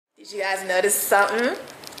Did you guys notice something?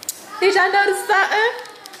 Did y'all notice something?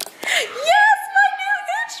 Yes, my new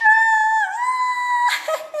intro!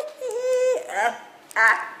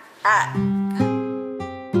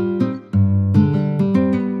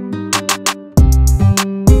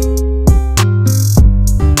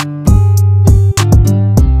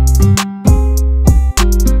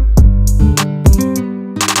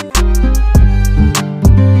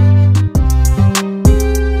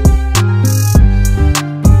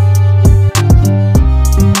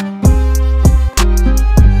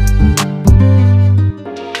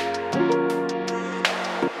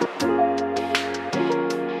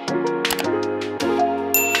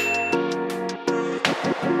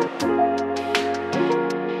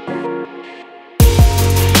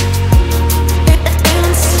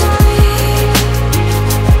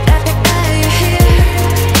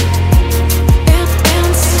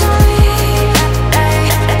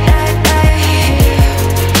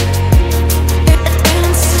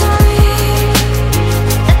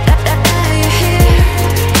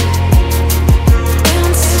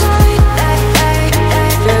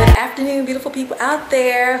 People out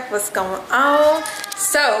there, what's going on?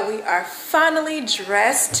 So we are finally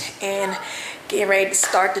dressed and getting ready to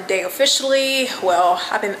start the day officially. Well,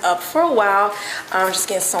 I've been up for a while. I'm just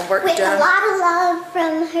getting some work done. With a lot of love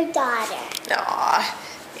from her daughter. Aw,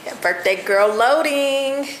 yeah, birthday girl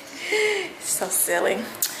loading. So silly.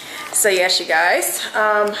 So yes, you guys,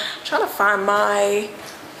 I'm trying to find my,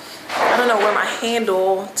 I don't know where my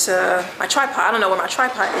handle to, my tripod, I don't know where my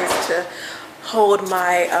tripod is to hold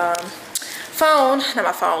my phone, not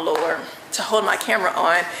my phone, Lord, to hold my camera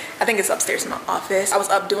on. I think it's upstairs in my office. I was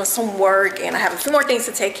up doing some work and I have a few more things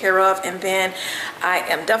to take care of, and then I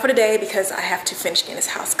am done for the day because I have to finish getting this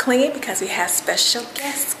house clean because we have special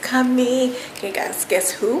guests coming. Can you guys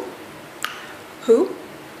guess who? Who?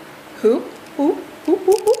 You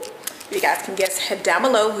guys can guess down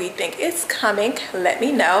below who you think is coming. Let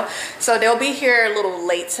me know. So they'll be here a little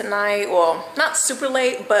late tonight. Well, not super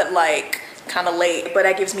late, but like kind of late, but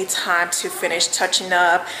that gives me time to finish touching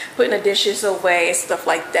up, putting the dishes away, stuff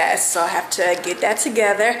like that. So I have to get that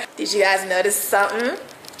together. Did you guys notice something?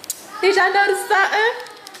 Did y'all notice something?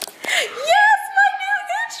 Yes, my new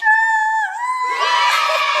intro!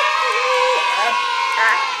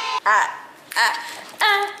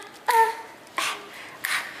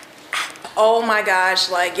 Oh my gosh,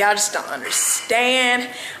 like y'all just don't understand,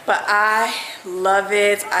 but I love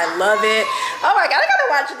it. I love it. Oh my god, I gotta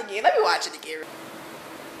watch it again. Let me watch it again.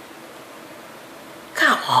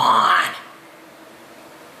 Come on.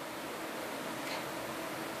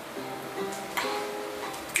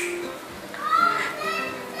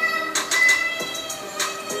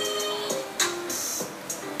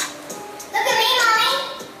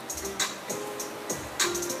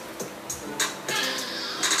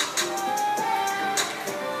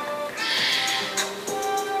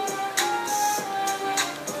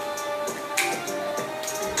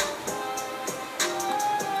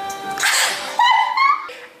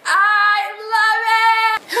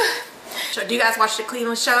 So do you guys watch the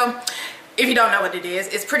Cleveland show? If you don't know what it is,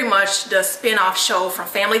 it's pretty much the spin-off show from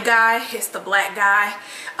Family Guy. It's the black guy.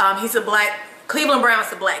 He's a black, Cleveland Brown's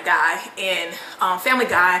the black guy in Family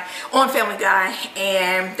Guy,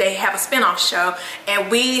 and they have a spin-off show, and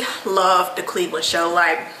we love the Cleveland show.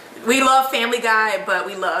 Like, we love Family Guy, but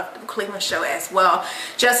we love the Cleveland show as well,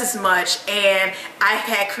 just as much. And I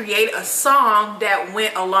had created a song that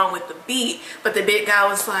went along with the beat, but the big guy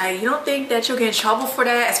was like, you don't think that you'll get in trouble for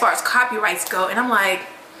that as far as copyrights go? And I'm like,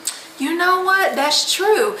 you know what, that's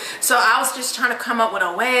true. So I was just trying to come up with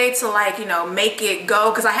a way to, like, you know, make it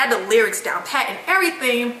go, because I had the lyrics down pat and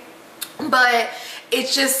everything, but it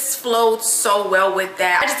just flowed so well with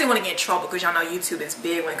that. I just didn't want to get in trouble because y'all know YouTube is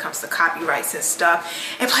big when it comes to copyrights and stuff.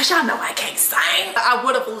 And plus y'all know I can't sing. I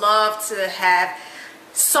would have loved to have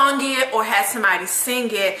sung it or had somebody sing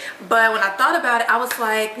it, but when I thought about it, I was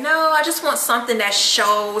like, no, I just want something that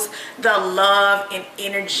shows the love and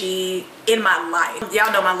energy in my life.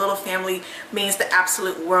 Y'all know my little family means the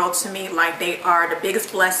absolute world to me. Like, they are the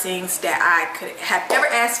biggest blessings that I could have ever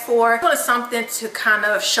asked for. It was something to kind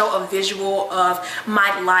of show a visual of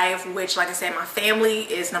my life, which, like I said, my family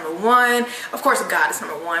is number one. Of course, God is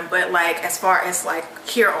number one, but like, as far as like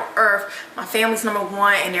here on earth, my family's number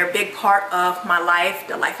one, and they're a big part of my life,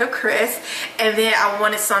 the life of Chris. And then I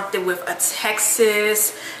wanted something with a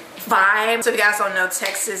Texas vibe. So if you guys don't know,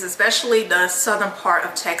 Texas, especially the southern part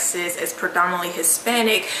of Texas, is predominantly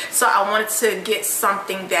Hispanic. So I wanted to get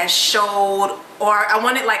something that showed, or I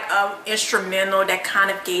wanted like a instrumental that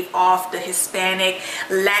kind of gave off the Hispanic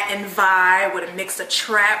Latin vibe with a mix of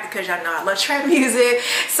trap, because y'all know I love trap music.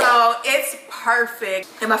 So it's perfect,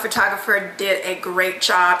 and my photographer did a great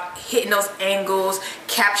job hitting those angles,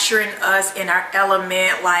 capturing us in our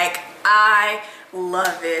element. Like, I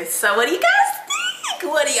love it. So what do you guys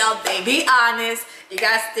think? What do y'all think? Be honest. You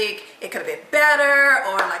guys think it could have been better,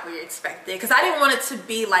 or like we expected? Because I didn't want it to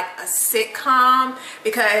be like a sitcom,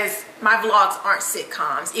 because my vlogs aren't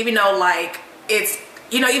sitcoms, even though like it's,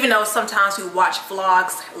 you know, even though sometimes we watch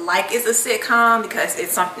vlogs like it's a sitcom because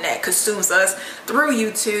it's something that consumes us through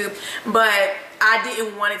YouTube, but I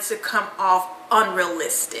didn't want it to come off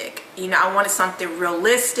unrealistic. You know, I wanted something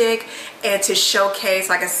realistic and to showcase,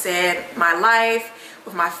 like I said, my life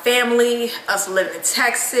with my family, us living in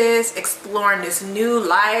Texas, exploring this new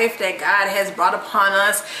life that God has brought upon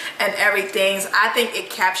us and everything. So I think it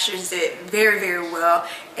captures it very, very well,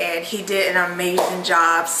 and he did an amazing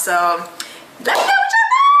job. So let me know what y'all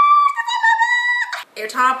think. Every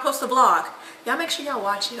time I post a vlog, y'all make sure y'all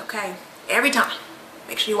watch it, okay? Every time,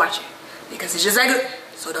 make sure you watch it, because it's just that good.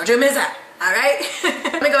 So don't you miss out. All right.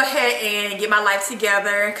 Let me go ahead and get my life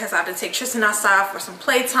together, because I have to take Tristan outside for some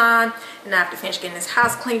playtime, and I have to finish getting this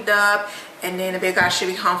house cleaned up, and then the big guy should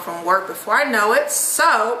be home from work before I know it.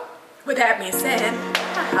 So with that being said,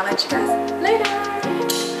 I'll let you guys later.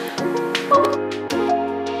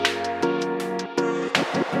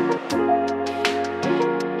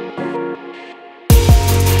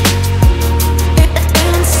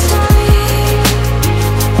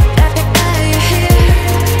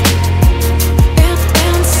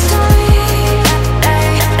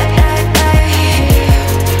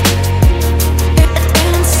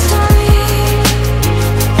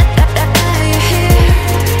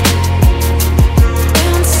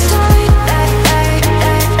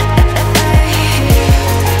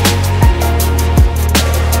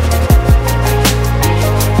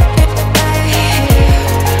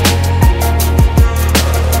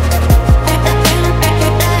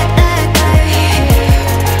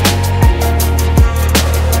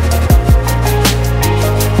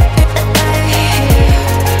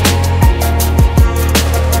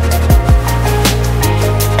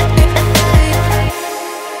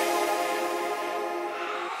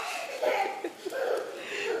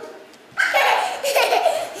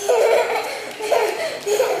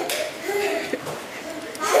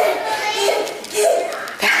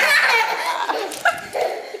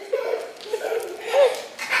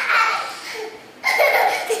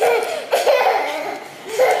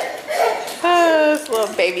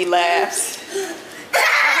 Baby laughs.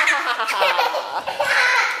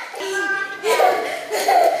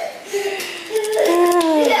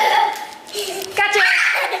 Gotcha.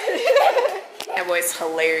 That boy's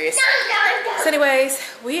hilarious. So anyways,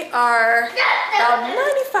 we are about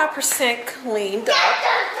 95% cleaned up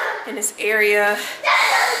in this area.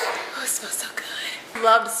 Oh, it smells so good.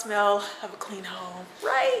 Love the smell of a clean home.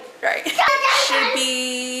 Right? Right. Should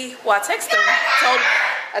be, well, I texted them.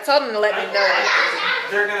 I told them to let me know.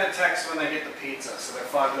 They're gonna text when they get the pizza, so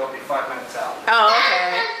they'll be 5 minutes out. Oh,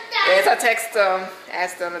 okay. Yes, I text them,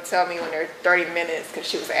 asked them to tell me when they're 30 minutes, because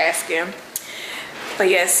she was asking. But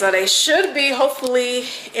yes, so they should be hopefully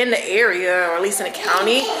in the area, or at least in the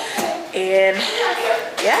county. And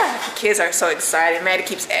yeah, the kids are so excited. Maddie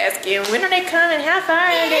keeps asking, when are they coming? How far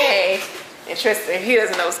are they? And Tristan, he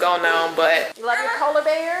doesn't know what's going on, but you love your polar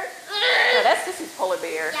bear? No, that's Sissy's polar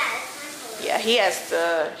bear. Yeah, he has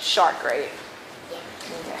the shark, right?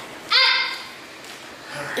 Okay.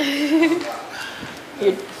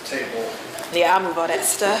 Table. Yeah, I'll move all that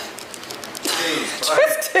stuff.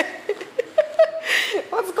 Jeez,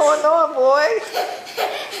 What's going on, boy?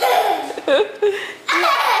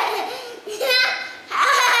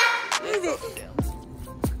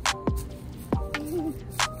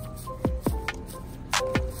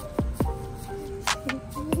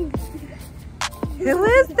 Who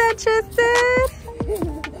is that, Tristan?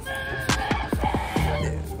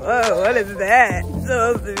 Whoa, what is that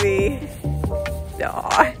supposed to be?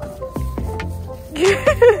 Aww.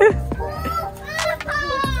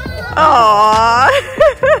 Aww.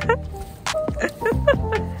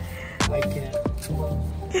 I can't.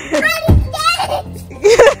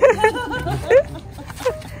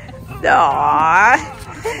 Aww.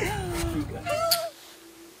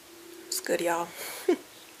 It's good, y'all.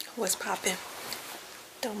 What's poppin'?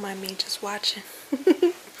 Don't mind me just watching.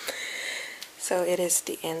 So it is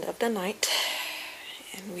the end of the night,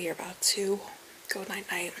 and we are about to go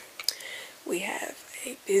night-night. We have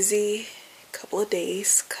a busy couple of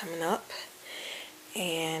days coming up,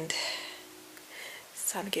 and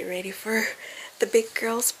it's time to get ready for the big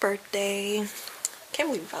girl's birthday. Can't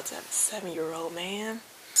believe we're about to have a 7-year-old, man.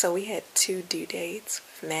 So we had 2 due dates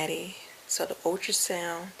with Maddie. So the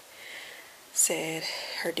ultrasound said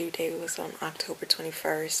her due date was on October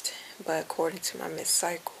 21st, but according to my missed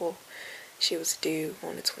cycle, she was due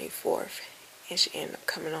on the 24th, and she ended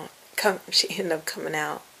up coming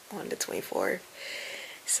out on the 24th.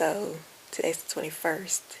 So today's the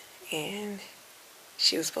 21st, and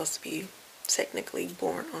she was supposed to be technically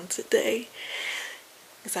born on today.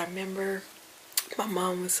 Because I remember my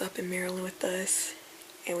mom was up in Maryland with us,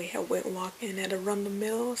 and we had went walking at Arundel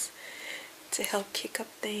Mills to help kick up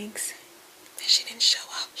things. And she didn't show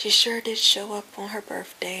up. She sure did show up on her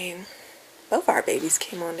birthday. Both our babies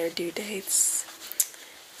came on their due dates,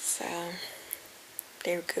 so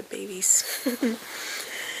they were good babies.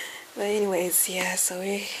 But anyways, yeah, so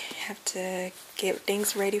we have to get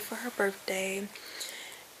things ready for her birthday,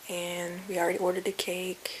 and we already ordered the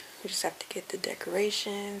cake. We just have to get the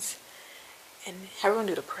decorations and how we gonna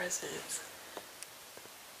do the presents.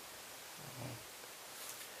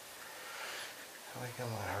 We can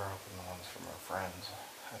let her open the ones from her friends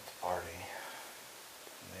at the party,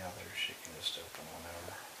 and the others she can just open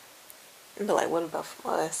whenever. But like, what about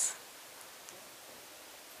from us?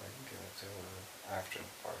 We can give it to her after the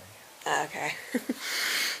party. Okay.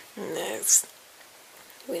 Next,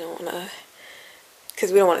 we don't wanna,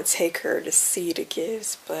 cause we don't want to take her to see the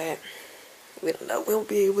gifts, but we don't know, we won't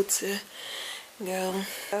be able to go.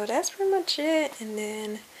 So that's pretty much it, and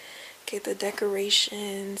then get the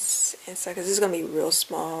decorations and stuff, because it's gonna be real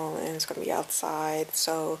small and it's gonna be outside,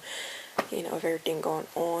 so you know, with everything going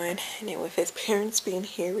on, and then with his parents being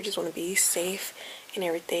here, we just want to be safe and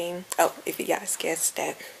everything. Oh, if you guys guessed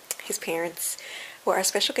that his parents were our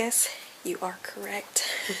special guests, you are correct.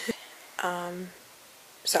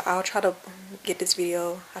 So I'll try to get this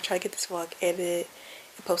video, I'll try to get this vlog edited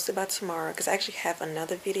and posted by tomorrow, because I actually have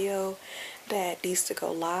another video that needs to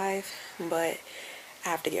go live, but I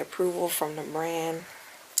have to get approval from the brand.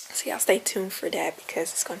 So y'all stay tuned for that,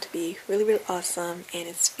 because it's going to be really, really awesome, and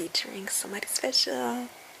it's featuring somebody special.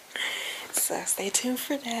 So stay tuned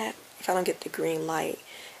for that. If I don't get the green light,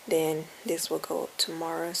 then this will go up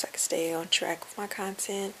tomorrow, so I can stay on track with my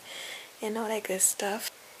content and all that good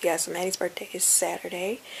stuff. Yeah, so Maddie's birthday is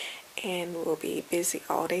Saturday, and we'll be busy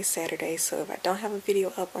all day Saturday. So if I don't have a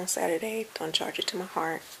video up on Saturday, don't charge it to my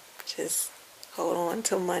heart. Just hold on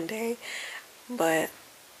till Monday. But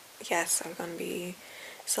yes, I'm gonna be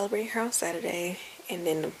celebrating her on Saturday, and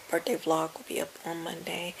then the birthday vlog will be up on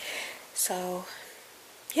Monday. So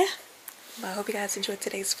yeah, I hope you guys enjoyed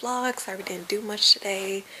today's vlog. Sorry we didn't do much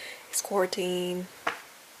today. It's quarantine,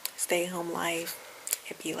 stay home life,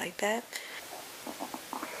 it be like that.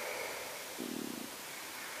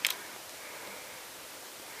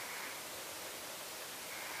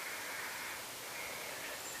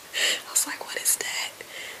 I was like, what is that?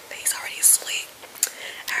 But he's already asleep.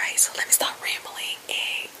 Alright, so let me stop rambling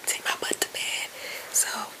and take my butt to bed. So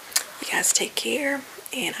you guys take care,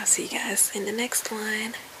 and I'll see you guys in the next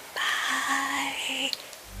one. Bye.